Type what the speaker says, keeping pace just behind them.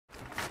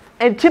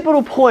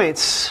antipodal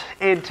points,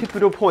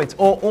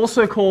 or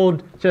also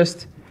called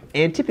just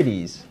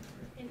antipodes.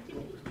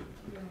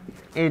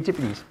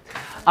 Antipodes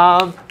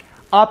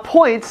are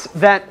points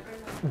that,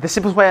 the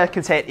simplest way I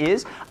can say it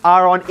is,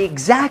 are on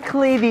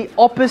exactly the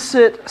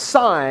opposite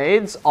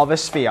sides of a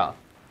sphere.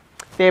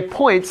 They're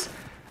points,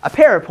 a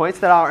pair of points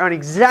that are on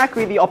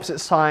exactly the opposite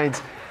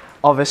sides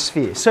of a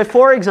sphere. So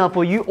for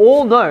example, you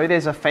all know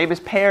there's a famous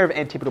pair of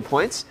antipodal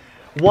points,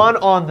 one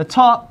on the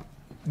top,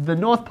 the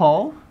North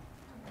Pole,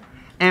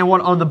 and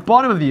one on the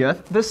bottom of the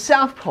Earth, the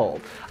South Pole.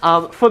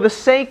 For the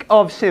sake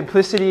of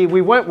simplicity,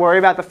 we won't worry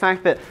about the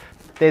fact that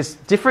there's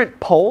different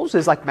poles.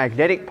 There's like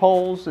magnetic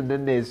poles, and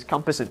then there's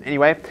compass, and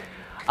anyway.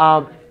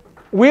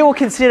 We will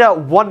consider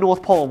one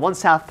North Pole and one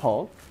South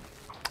Pole.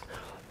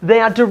 They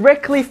are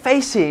directly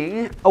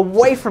facing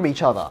away from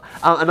each other.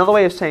 Another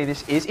way of saying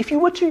this is, if you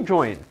were to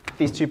join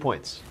these 2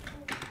 points,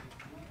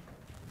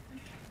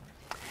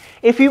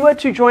 if you were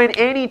to join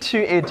any 2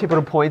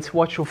 antipodal points,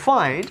 what you'll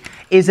find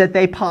is that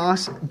they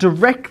pass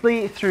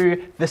directly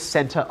through the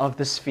center of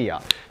the sphere.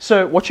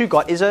 So what you've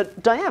got is a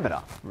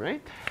diameter,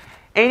 right?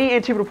 Any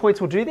antipodal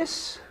points will do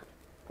this.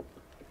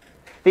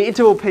 The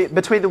interval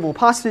between them will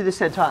pass through the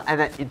center, and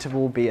that interval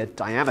will be a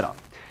diameter.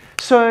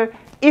 So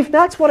if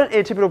that's what an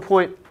antipodal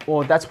point,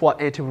 or that's what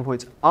antipodal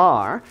points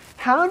are,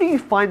 how do you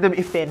find them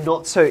if they're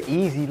not so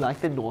easy like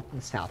the North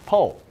and South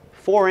Pole?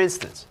 For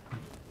instance,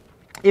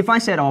 if I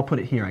said, I'll put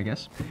it here, I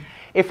guess.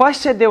 If I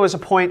said there was a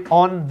point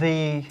on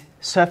the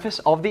surface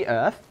of the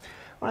Earth,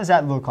 what does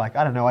that look like?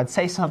 I don't know, I'd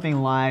say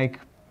something like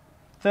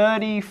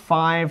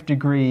 35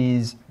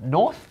 degrees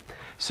north.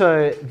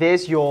 So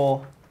there's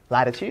your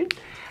latitude.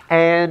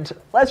 And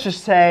let's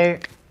just say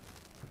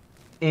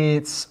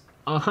it's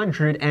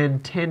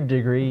 110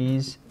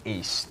 degrees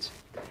east.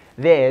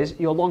 There's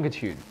your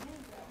longitude.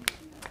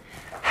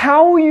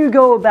 How will you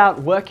go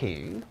about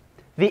working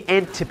the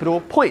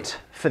antipodal point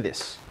for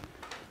this?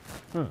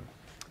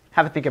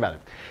 Have a think about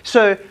it.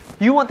 So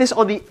you want this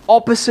on the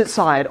opposite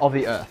side of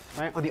the Earth,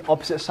 right? On the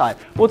opposite side.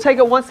 We'll take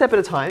it one step at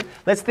a time.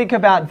 Let's think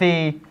about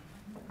the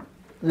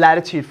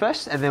latitude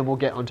first, and then we'll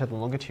get onto the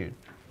longitude.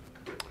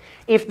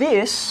 If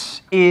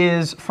this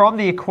is from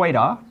the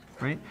equator,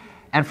 right,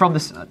 and from the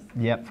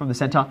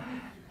center,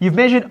 you've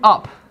measured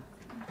up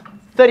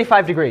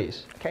 35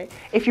 degrees. Okay.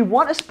 If you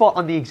want a spot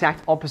on the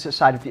exact opposite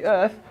side of the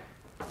Earth,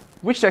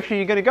 which direction are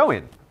you going to go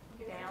in?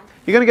 Down.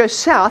 You're going to go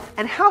south,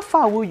 and how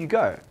far will you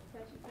go?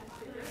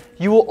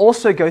 You will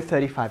also go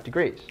 35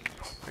 degrees.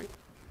 Right?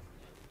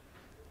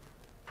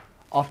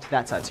 Off to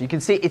that side. So you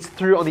can see it's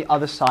through on the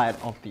other side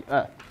of the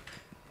Earth.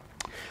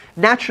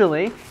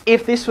 Naturally,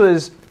 if this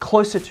was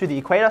closer to the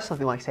equator,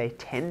 something like, say,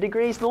 10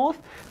 degrees north,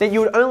 then you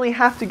would only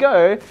have to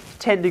go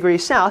 10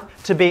 degrees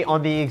south to be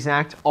on the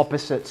exact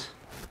opposite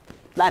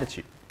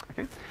latitude.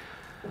 Okay?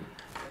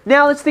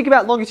 Now let's think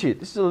about longitude.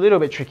 This is a little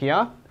bit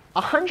trickier.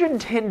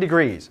 110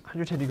 degrees.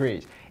 110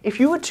 degrees. If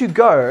you were to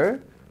go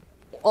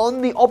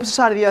on the opposite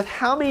side of the Earth,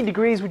 how many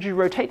degrees would you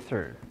rotate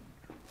through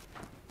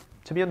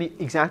to be on the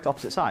exact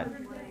opposite side?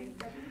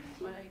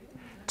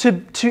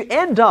 To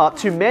end up,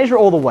 to measure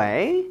all the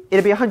way,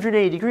 it'd be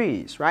 180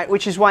 degrees, right?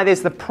 Which is why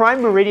there's the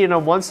prime meridian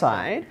on one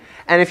side,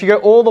 and if you go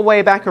all the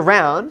way back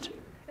around,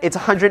 it's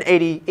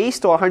 180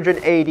 east or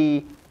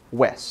 180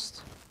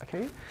 west,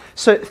 okay?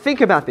 So think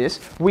about this.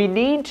 We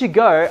need to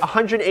go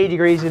 180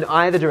 degrees in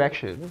either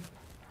direction.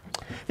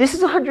 This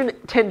is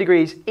 110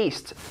 degrees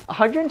east.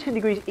 110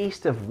 degrees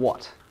east of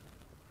what?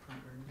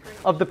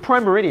 Of the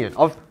prime meridian,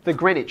 of the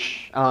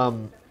Greenwich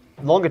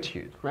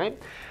longitude,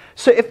 right?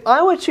 So if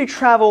I were to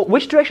travel,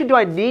 which direction do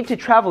I need to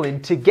travel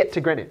in to get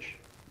to Greenwich?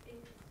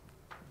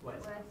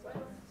 West.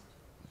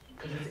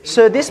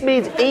 So this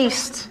means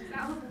east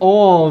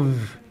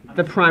of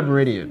the prime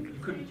meridian.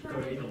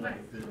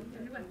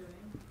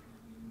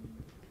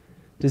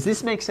 Does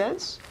this make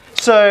sense?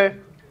 So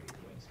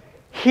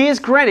here's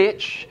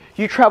Greenwich.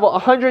 You travel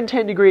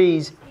 110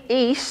 degrees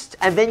east,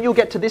 and then you'll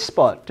get to this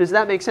spot. Does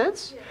that make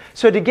sense?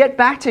 So to get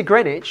back to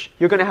Greenwich,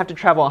 you're going to have to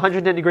travel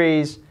 110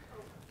 degrees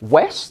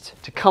west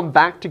to come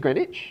back to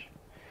Greenwich.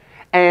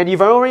 And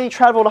you've already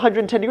traveled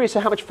 110 degrees,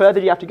 so how much further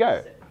do you have to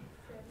go?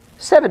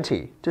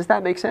 70. Does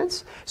that make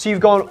sense? So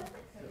you've gone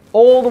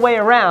all the way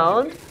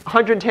around,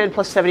 110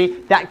 plus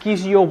 70, that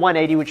gives you your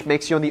 180, which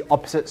makes you on the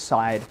opposite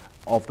side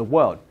of the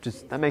world.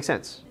 Does that make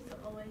sense?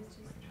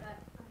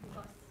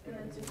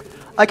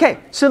 Okay,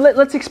 so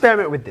let's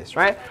experiment with this,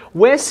 right?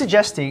 We're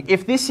suggesting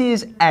if this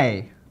is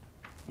A,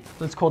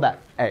 let's call that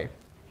A.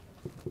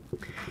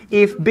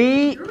 If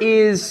B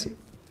is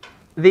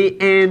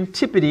the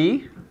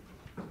antipode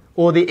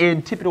or the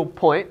antipodal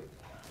point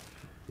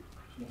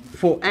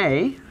for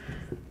A,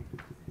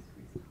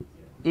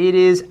 it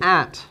is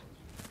at,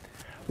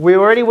 we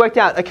already worked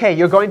out, okay,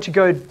 you're going to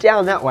go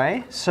down that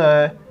way,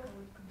 so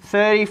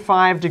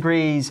 35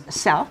 degrees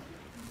south.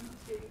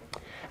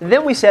 And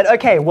then we said,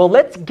 okay, well,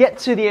 let's get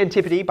to the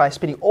antipode by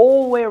spinning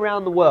all the way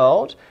around the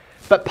world,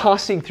 but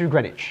passing through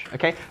Greenwich,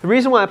 okay? The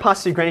reason why I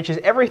pass through Greenwich is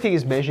everything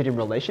is measured in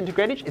relation to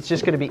Greenwich. It's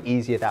just going to be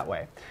easier that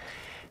way.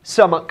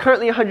 So I'm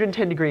currently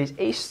 110 degrees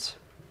east.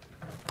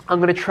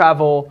 I'm going to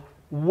travel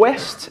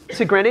west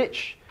to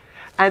Greenwich,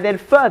 and then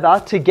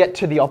further to get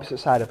to the opposite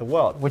side of the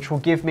world, which will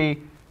give me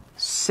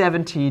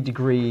 70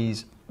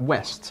 degrees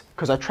west,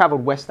 because I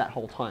traveled west that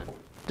whole time.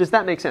 Does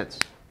that make sense?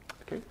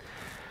 Okay.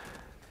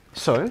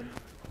 So,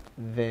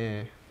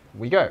 there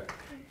we go.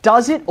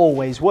 Does it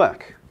always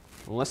work?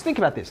 Well, let's think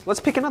about this. Let's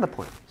pick another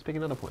point.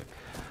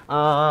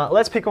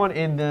 Let's pick one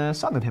in the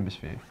southern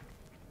hemisphere.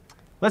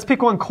 Let's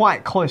pick one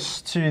quite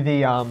close to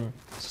the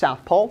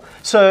South Pole.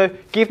 So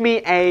give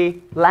me a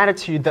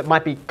latitude that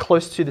might be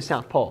close to the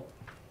South Pole.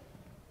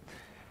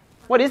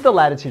 What is the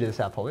latitude of the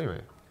South Pole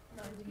anyway?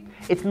 90.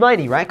 It's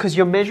 90, right? Because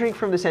you're measuring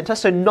from the center.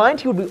 So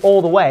 90 would be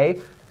all the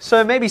way.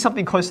 So maybe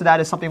something close to that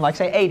is something like,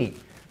 say, 80.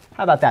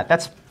 How about that?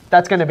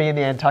 That's going to be in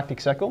the Antarctic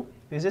Circle.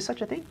 Is there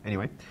such a thing?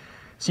 Anyway.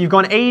 So you've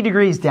gone 80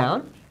 degrees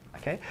down.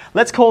 Okay.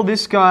 Let's call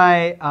this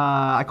guy,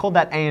 I called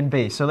that A and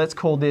B. So let's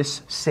call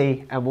this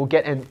C, and we'll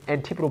get an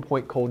antipodal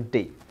point called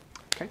D.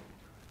 Okay.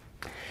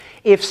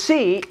 If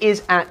C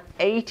is at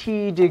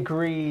 80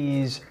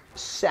 degrees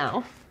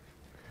south,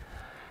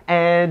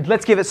 and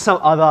let's give it some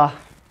other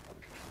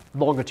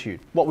longitude.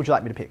 What would you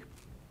like me to pick?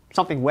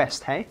 Something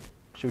west, hey?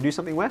 Should we do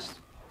something west?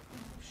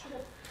 Sure.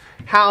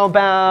 How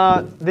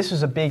about, this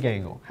is a big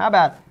angle. How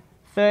about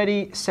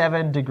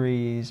 37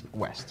 degrees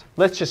west?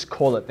 Let's just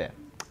call it there,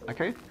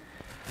 okay?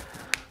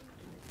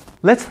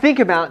 Let's think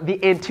about the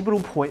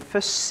antipodal point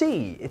for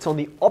C. It's on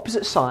the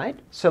opposite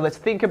side, so let's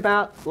think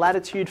about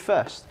latitude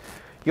first.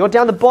 You're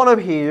down the bottom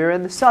here, you're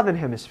in the southern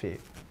hemisphere.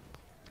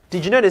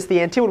 Did you notice the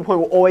antipodal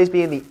point will always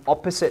be in the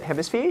opposite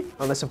hemisphere?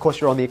 Unless, of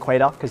course, you're on the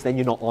equator, because then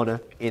you're not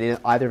in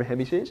either of the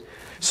hemispheres.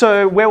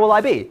 So where will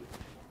I be?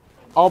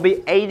 I'll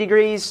be 80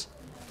 degrees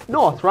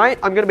north, right?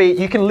 I'm going to be,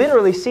 you can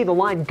literally see the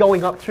line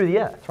going up through the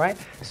earth, right?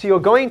 So you're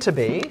going to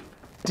be,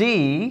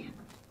 D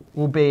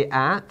will be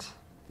at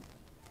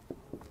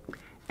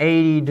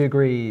 80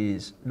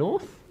 degrees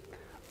north.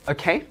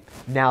 Okay,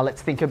 now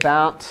let's think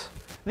about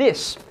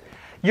this.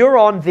 You're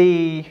on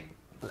the,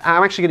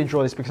 I'm actually going to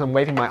draw this because I'm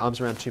waving my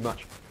arms around too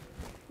much.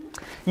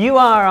 You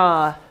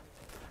are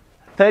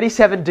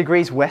 37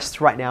 degrees west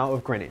right now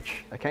of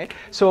Greenwich, okay?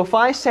 So if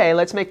I say,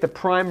 let's make the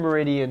prime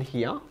meridian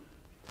here.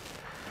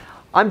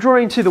 I'm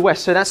drawing to the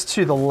west, so that's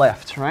to the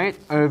left, right?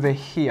 Over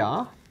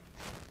here.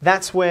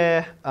 That's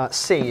where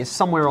C is,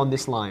 somewhere on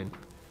this line.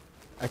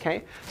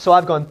 Okay, so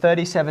I've gone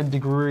 37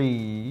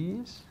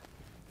 degrees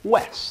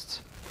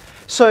west.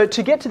 So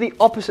to get to the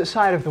opposite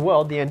side of the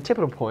world, the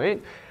antipodal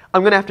point,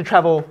 I'm going to have to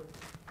travel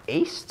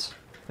east,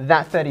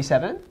 that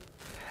 37,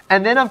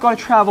 and then I've got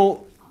to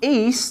travel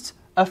east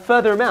a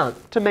further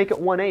amount to make it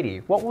 180.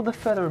 What will the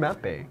further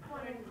amount be?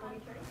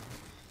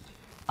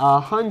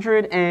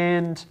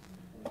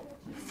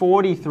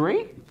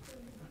 143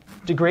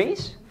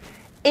 degrees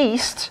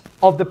east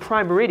of the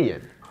prime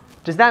meridian.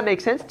 Does that make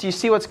sense? Do you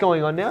see what's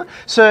going on now?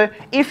 So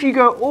if you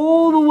go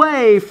all the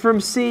way from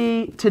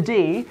C to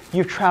D,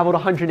 you've traveled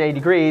 180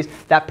 degrees.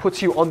 That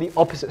puts you on the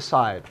opposite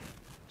side.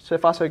 So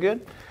far, so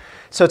good?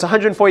 So it's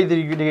 140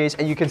 degrees,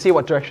 and you can see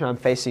what direction I'm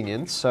facing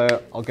in.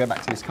 So I'll go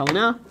back to this color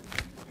now.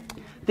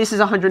 This is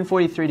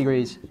 143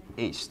 degrees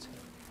east.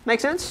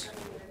 Make sense?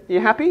 You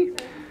happy?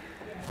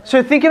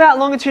 So think about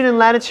longitude and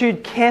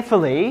latitude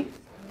carefully,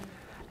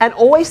 and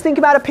always think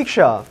about a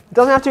picture. It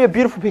doesn't have to be a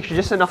beautiful picture,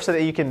 just enough so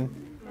that you can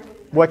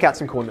work out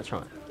some coordinates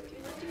right.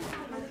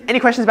 Any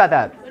questions about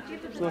that?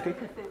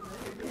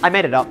 I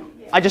made it up.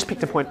 I just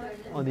picked a point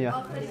on the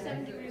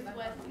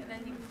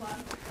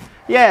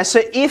Yeah,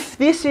 so if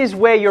this is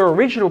where your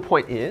original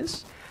point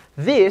is,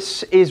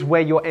 this is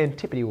where your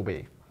antipode will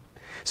be.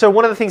 So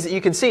one of the things that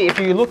you can see, if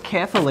you look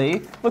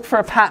carefully, look for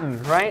a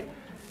pattern, right?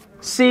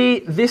 See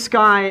this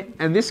guy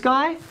and this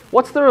guy.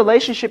 What's the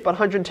relationship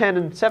 110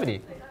 and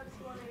 70?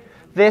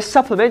 They're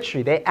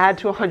supplementary. They add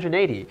to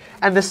 180.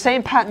 And the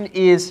same pattern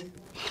is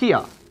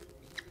here.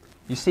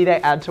 You see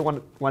they add to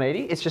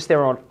 180? It's just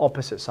they're on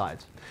opposite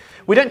sides.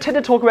 We don't tend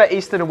to talk about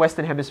eastern and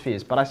western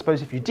hemispheres, but I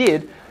suppose if you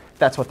did,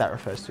 that's what that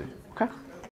refers to. Okay?